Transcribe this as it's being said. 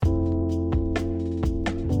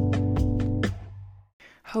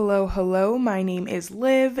Hello, my name is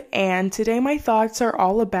Liv, and today my thoughts are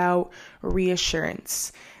all about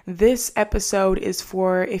reassurance. This episode is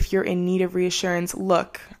for if you're in need of reassurance.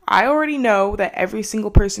 Look, I already know that every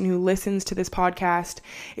single person who listens to this podcast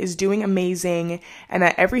is doing amazing and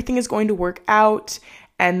that everything is going to work out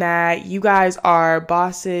and that you guys are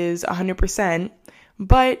bosses 100%,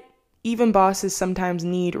 but even bosses sometimes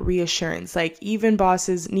need reassurance. Like, even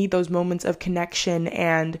bosses need those moments of connection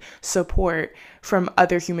and support from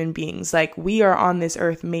other human beings. Like, we are on this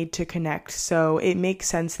earth made to connect. So it makes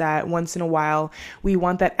sense that once in a while we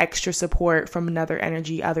want that extra support from another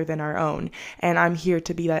energy other than our own. And I'm here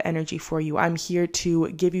to be that energy for you. I'm here to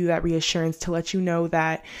give you that reassurance, to let you know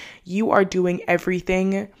that you are doing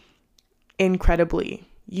everything incredibly.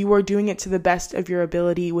 You are doing it to the best of your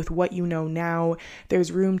ability with what you know now.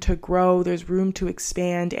 There's room to grow, there's room to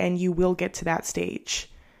expand, and you will get to that stage.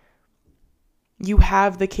 You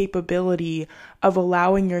have the capability of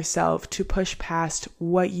allowing yourself to push past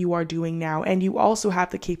what you are doing now. And you also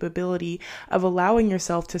have the capability of allowing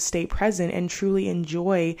yourself to stay present and truly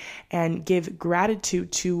enjoy and give gratitude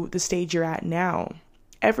to the stage you're at now.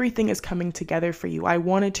 Everything is coming together for you. I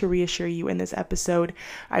wanted to reassure you in this episode.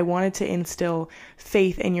 I wanted to instill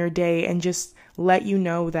faith in your day and just let you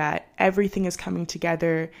know that everything is coming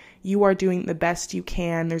together. You are doing the best you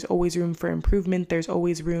can. There's always room for improvement. There's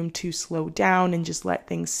always room to slow down and just let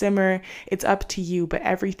things simmer. It's up to you, but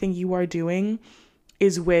everything you are doing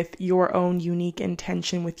is with your own unique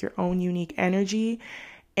intention, with your own unique energy.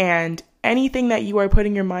 And anything that you are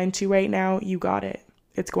putting your mind to right now, you got it.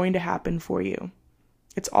 It's going to happen for you.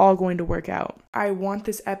 It's all going to work out. I want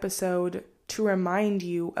this episode to remind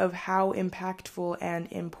you of how impactful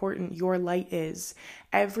and important your light is.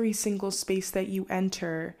 Every single space that you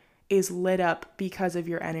enter is lit up because of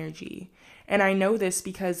your energy. And I know this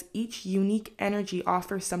because each unique energy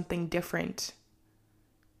offers something different.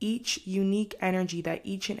 Each unique energy that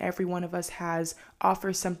each and every one of us has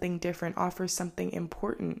offers something different, offers something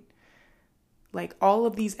important. Like, all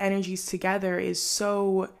of these energies together is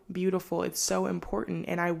so beautiful. It's so important.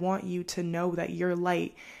 And I want you to know that your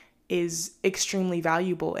light is extremely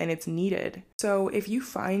valuable and it's needed. So if you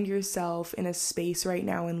find yourself in a space right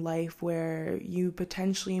now in life where you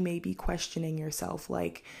potentially may be questioning yourself,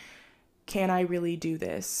 like, can I really do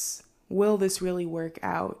this? Will this really work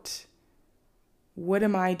out? What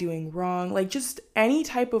am I doing wrong? Like, just any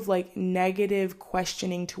type of negative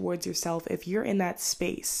questioning towards yourself. If you're in that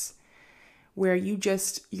space where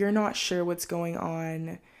you're not sure what's going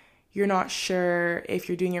on, you're not sure if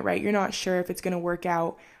you're doing it right, you're not sure if it's going to work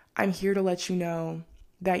out, I'm here to let you know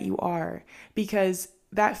that you are. Because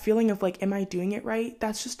that feeling of am I doing it right?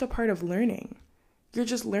 That's just a part of learning. You're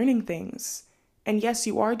just learning things. And yes,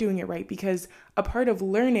 you are doing it right, because a part of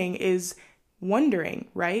learning is wondering,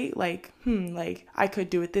 right? I could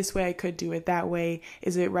do it this way, I could do it that way.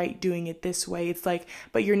 Is it right doing it this way? It's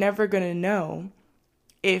but you're never going to know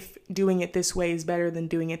if doing it this way is better than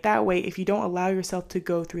doing it that way if you don't allow yourself to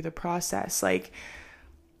go through the process.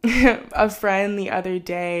 A friend the other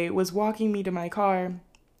day was walking me to my car,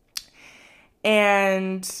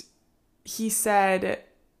 and he said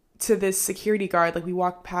to this security guard, we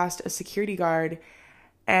walked past a security guard,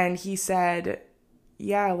 and he said,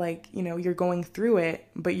 yeah, you're going through it,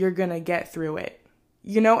 but you're gonna get through it.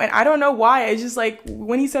 And I don't know why. I just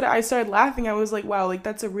when he said it, I started laughing. I was wow,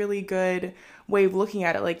 that's a really good way of looking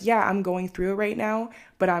at it. Yeah, I'm going through it right now,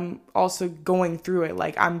 but I'm also going through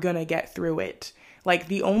it. I'm gonna get through it.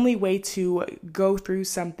 The only way to go through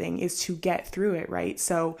something is to get through it, right?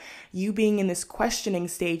 So you being in this questioning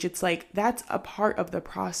stage, it's that's a part of the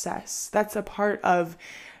process. That's a part of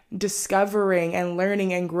discovering and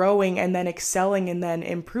learning and growing and then excelling and then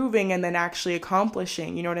improving and then actually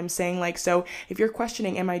accomplishing. You know what I'm saying? So if you're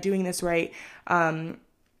questioning, am I doing this right?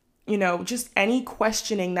 Just any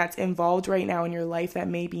questioning that's involved right now in your life that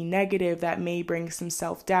may be negative, that may bring some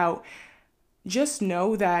self-doubt, just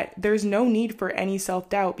know that there's no need for any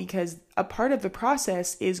self-doubt, because a part of the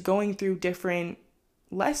process is going through different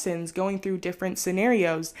lessons, going through different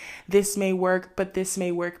scenarios. This may work, but this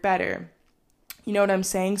may work better. You know what I'm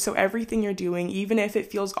saying? So everything you're doing, even if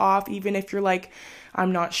it feels off, even if you're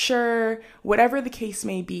I'm not sure, whatever the case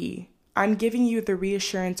may be, I'm giving you the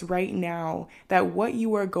reassurance right now that what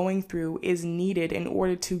you are going through is needed in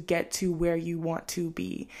order to get to where you want to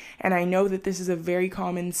be. And I know that this is a very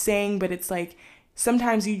common saying, but it's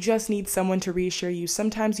sometimes you just need someone to reassure you.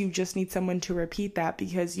 Sometimes you just need someone to repeat that,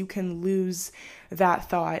 because you can lose that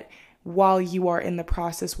thought while you are in the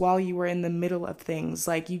process, while you are in the middle of things.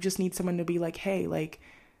 You just need someone to be hey,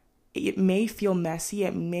 it may feel messy.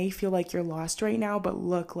 It may feel like you're lost right now, but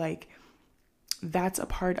look, that's a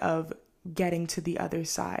part of getting to the other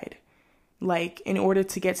side. Like, in order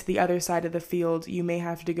to get to the other side of the field, you may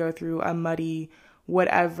have to go through a muddy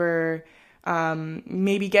whatever,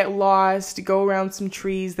 maybe get lost, go around some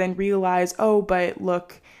trees, then realize, oh, but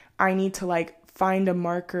look, I need to like find a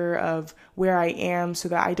marker of where I am so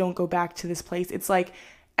that I don't go back to this place. It's like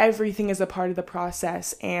everything is a part of the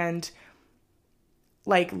process, and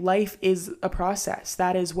like life is a process.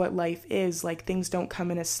 That is what life is. Like, things don't come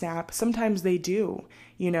in a snap. Sometimes they do,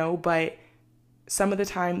 but some of the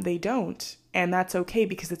time they don't. And that's okay,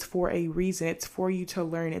 because it's for a reason. It's for you to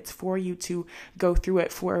learn. It's for you to go through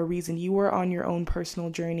it for a reason. You are on your own personal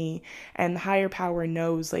journey, and the higher power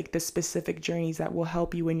knows like the specific journeys that will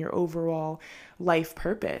help you in your overall life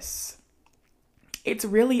purpose. It's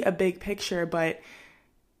really a big picture, but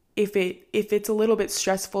if it's a little bit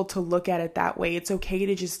stressful to look at it that way, it's okay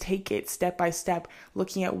to just take it step by step,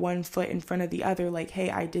 looking at one foot in front of the other. Like,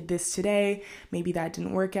 hey, I did this today. Maybe that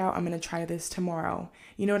didn't work out. I'm going to try this tomorrow.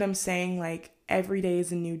 You know what I'm saying? Like, every day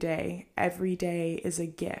is a new day. Every day is a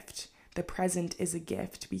gift. The present is a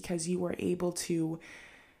gift, because you are able to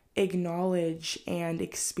acknowledge and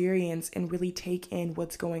experience and really take in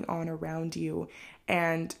what's going on around you.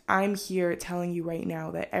 And I'm here telling you right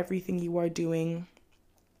now that everything you are doing,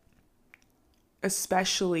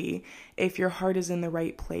 especially if your heart is in the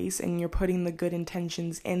right place and you're putting the good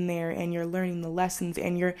intentions in there and you're learning the lessons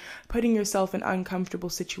and you're putting yourself in uncomfortable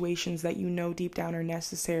situations that you know deep down are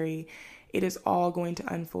necessary, it is all going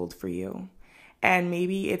to unfold for you. And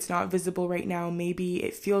maybe it's not visible right now. Maybe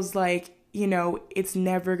it feels like, it's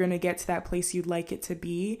never going to get to that place you'd like it to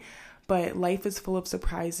be. But life is full of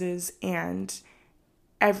surprises, and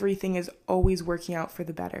everything is always working out for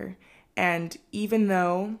the better. And even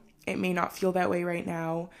though it may not feel that way right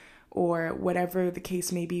now, or whatever the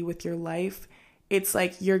case may be with your life, it's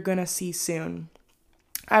like you're gonna see soon.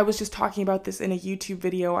 I was just talking about this in a YouTube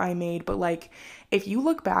video I made, but like, if you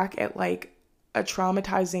look back at like a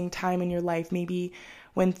traumatizing time in your life, maybe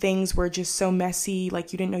when things were just so messy,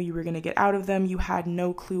 like you didn't know you were gonna get out of them, you had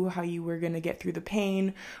no clue how you were gonna get through the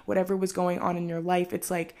pain, whatever was going on in your life,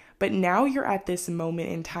 it's like, but now you're at this moment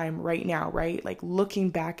in time right now, right? Like,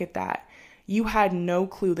 looking back at that, you had no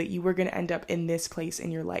clue that you were going to end up in this place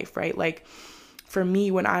in your life, right? Like, for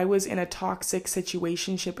me, when I was in a toxic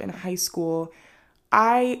situationship in high school,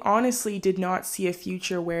 I honestly did not see a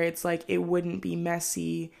future where it's like it wouldn't be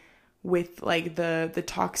messy with like the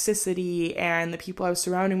toxicity and the people I was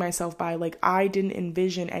surrounding myself by. Like, I didn't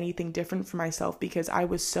envision anything different for myself because I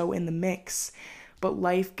was so in the mix. But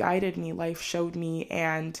life guided me, life showed me,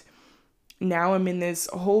 and now I'm in this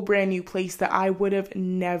whole brand new place that I would have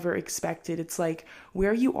never expected. It's like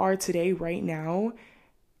where you are today right now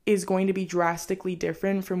is going to be drastically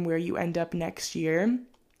different from where you end up next year.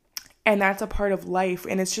 And that's a part of life.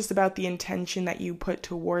 And it's just about the intention that you put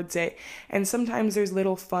towards it. And sometimes there's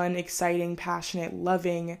little fun, exciting, passionate,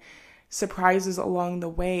 loving surprises along the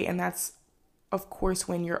way. And that's, of course,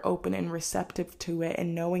 when you're open and receptive to it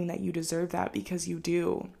and knowing that you deserve that, because you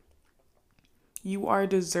do. You are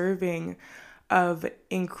deserving of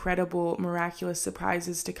incredible, miraculous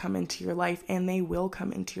surprises to come into your life, and they will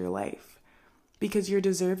come into your life because you're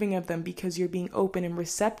deserving of them, because you're being open and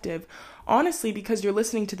receptive. Honestly, because you're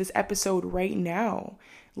listening to this episode right now.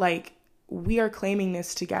 Like, we are claiming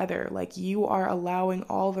this together. Like, you are allowing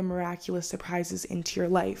all the miraculous surprises into your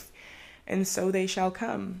life, and so they shall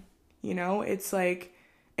come. It's like,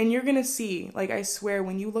 and you're going to see, like, I swear,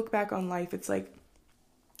 when you look back on life, it's like,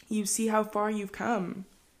 you see how far you've come.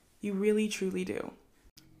 You really, truly do.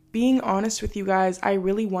 Being honest with you guys, I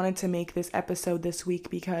really wanted to make this episode this week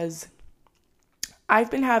because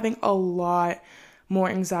I've been having a lot more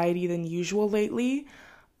anxiety than usual lately.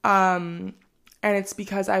 And it's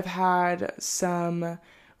because I've had some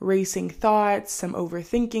racing thoughts, some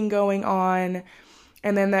overthinking going on.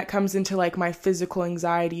 And then that comes into like my physical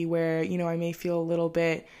anxiety where, I may feel a little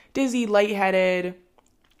bit dizzy, lightheaded,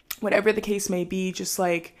 whatever the case may be, just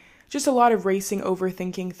a lot of racing,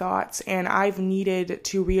 overthinking thoughts. And I've needed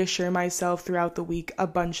to reassure myself throughout the week a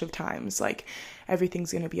bunch of times, like,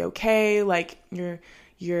 everything's going to be okay. Like,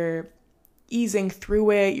 you're easing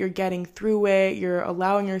through it. You're getting through it. You're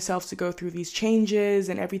allowing yourself to go through these changes,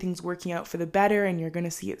 and everything's working out for the better, and you're going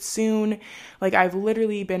to see it soon. Like, I've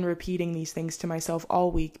literally been repeating these things to myself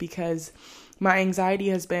all week because my anxiety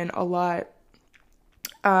has been a lot,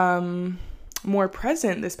 more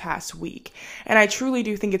present this past week. And I truly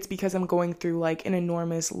do think it's because I'm going through like an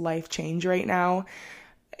enormous life change right now.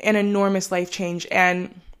 And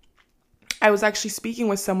I was actually speaking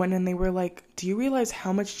with someone and they were like, do you realize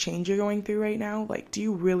how much change you're going through right now? Like, do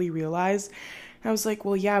you really realize? And I was like,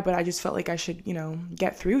 well, yeah, but I just felt like I should,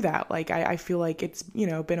 get through that. Like, I feel like it's,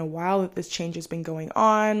 been a while that this change has been going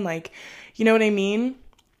on. Like, you know what I mean?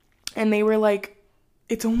 And they were like,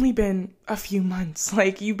 it's only been a few months.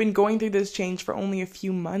 Like, you've been going through this change for only a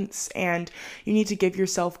few months, and you need to give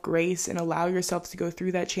yourself grace and allow yourself to go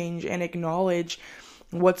through that change and acknowledge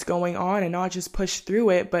what's going on and not just push through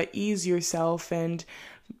it, but ease yourself and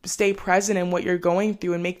stay present in what you're going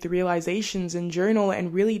through and make the realizations and journal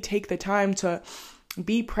and really take the time to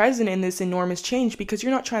be present in this enormous change, because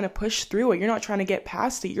you're not trying to push through it. You're not trying to get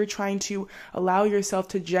past it. You're trying to allow yourself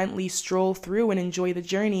to gently stroll through and enjoy the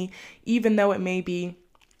journey, even though it may be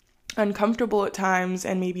uncomfortable at times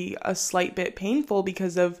and maybe a slight bit painful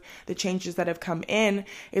because of the changes that have come in.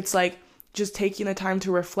 It's like just taking the time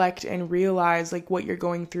to reflect and realize like what you're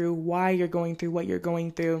going through, why you're going through what you're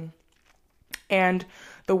going through. And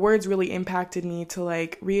the words really impacted me to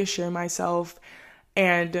like reassure myself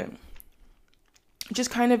and just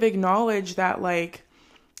kind of acknowledge that like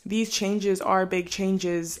these changes are big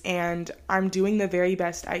changes and I'm doing the very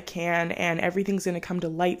best I can and everything's going to come to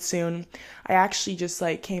light soon. I actually just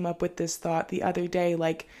like came up with this thought the other day,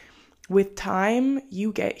 like with time,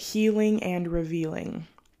 you get healing and revealing.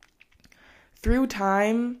 Through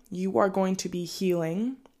time, you are going to be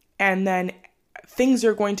healing and then things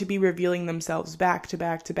are going to be revealing themselves back to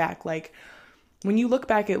back to back. Like when you look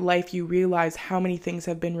back at life, you realize how many things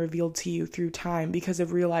have been revealed to you through time because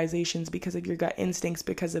of realizations, because of your gut instincts,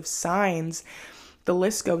 because of signs. The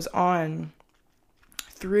list goes on.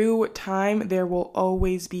 Through time, there will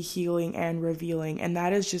always be healing and revealing, and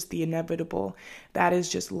that is just the inevitable. That is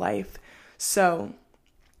just life. So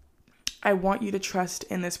I want you to trust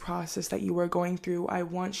in this process that you are going through. I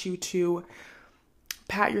want you to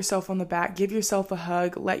pat yourself on the back, give yourself a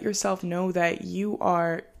hug, let yourself know that you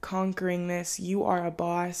are conquering this, you are a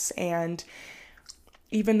boss, and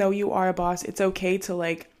even though you are a boss, it's okay to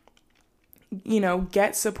like,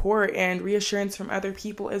 get support and reassurance from other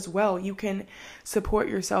people as well. You can support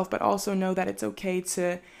yourself, but also know that it's okay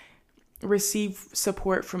to receive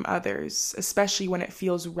support from others, especially when it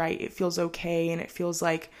feels right, it feels okay, and it feels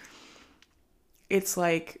like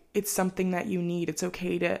it's something that you need. It's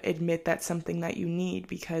okay to admit that's something that you need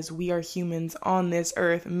because we are humans on this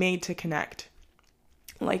earth made to connect.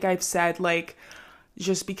 Like I've said, like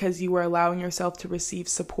just because you are allowing yourself to receive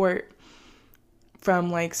support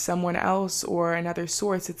from like someone else or another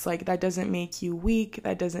source, it's like that doesn't make you weak.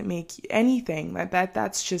 That doesn't make anything.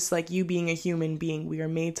 That's just like you being a human being. We are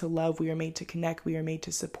made to love. We are made to connect. We are made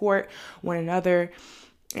to support one another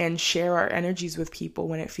and share our energies with people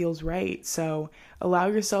when it feels right. So allow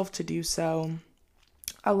yourself to do so.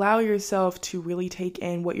 Allow yourself to really take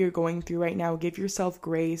in what you're going through right now. Give yourself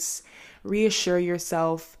grace. Reassure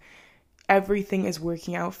yourself everything is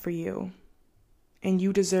working out for you. And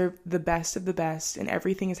you deserve the best of the best, and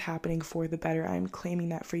everything is happening for the better. I'm claiming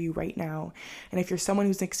that for you right now. And if you're someone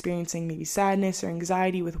who's experiencing maybe sadness or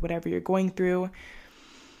anxiety with whatever you're going through,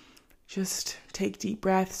 just take deep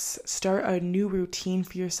breaths, start a new routine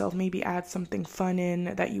for yourself, maybe add something fun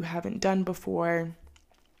in that you haven't done before.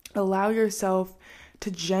 Allow yourself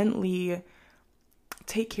to gently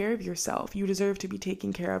take care of yourself. You deserve to be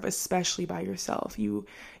taken care of, especially by yourself. You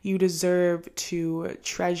deserve to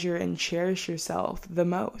treasure and cherish yourself the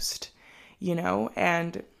most,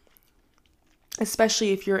 and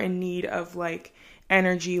especially if you're in need of like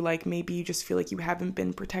energy, like maybe you just feel like you haven't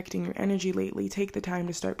been protecting your energy lately, take the time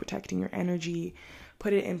to start protecting your energy,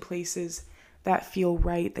 put it in places that feel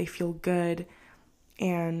right, they feel good,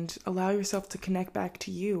 and allow yourself to connect back to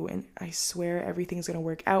you. And I swear everything's going to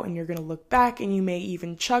work out and you're going to look back and you may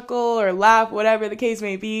even chuckle or laugh, whatever the case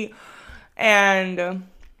may be, and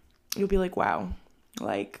you'll be like, wow,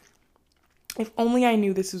 like if only I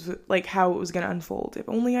knew this was like how it was going to unfold, if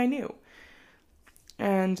only I knew.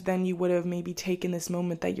 And then you would have maybe taken this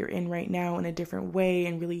moment that you're in right now in a different way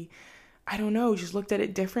and really, I don't know, just looked at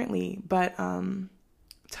it differently. But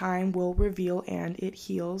time will reveal and it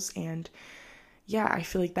heals. And yeah, I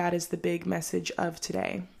feel like that is the big message of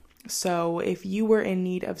today. So if you were in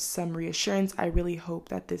need of some reassurance, I really hope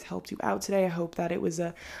that this helped you out today. I hope that it was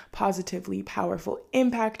a positively powerful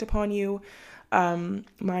impact upon you.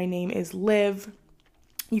 My name is Liv.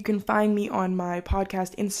 You can find me on my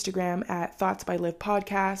podcast Instagram at Thoughts by Liv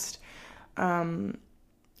Podcast. And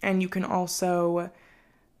you can also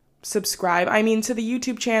subscribe. To the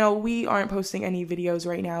YouTube channel, we aren't posting any videos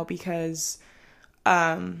right now because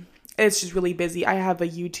it's just really busy. I have a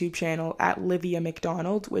YouTube channel at Livia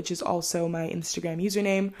McDonald, which is also my Instagram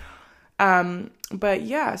username. But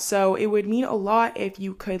yeah, so it would mean a lot if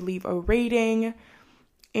you could leave a rating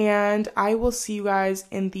And I will see you guys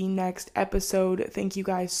in the next episode. Thank you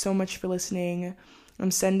guys so much for listening.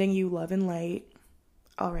 I'm sending you love and light.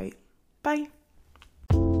 All right. Bye.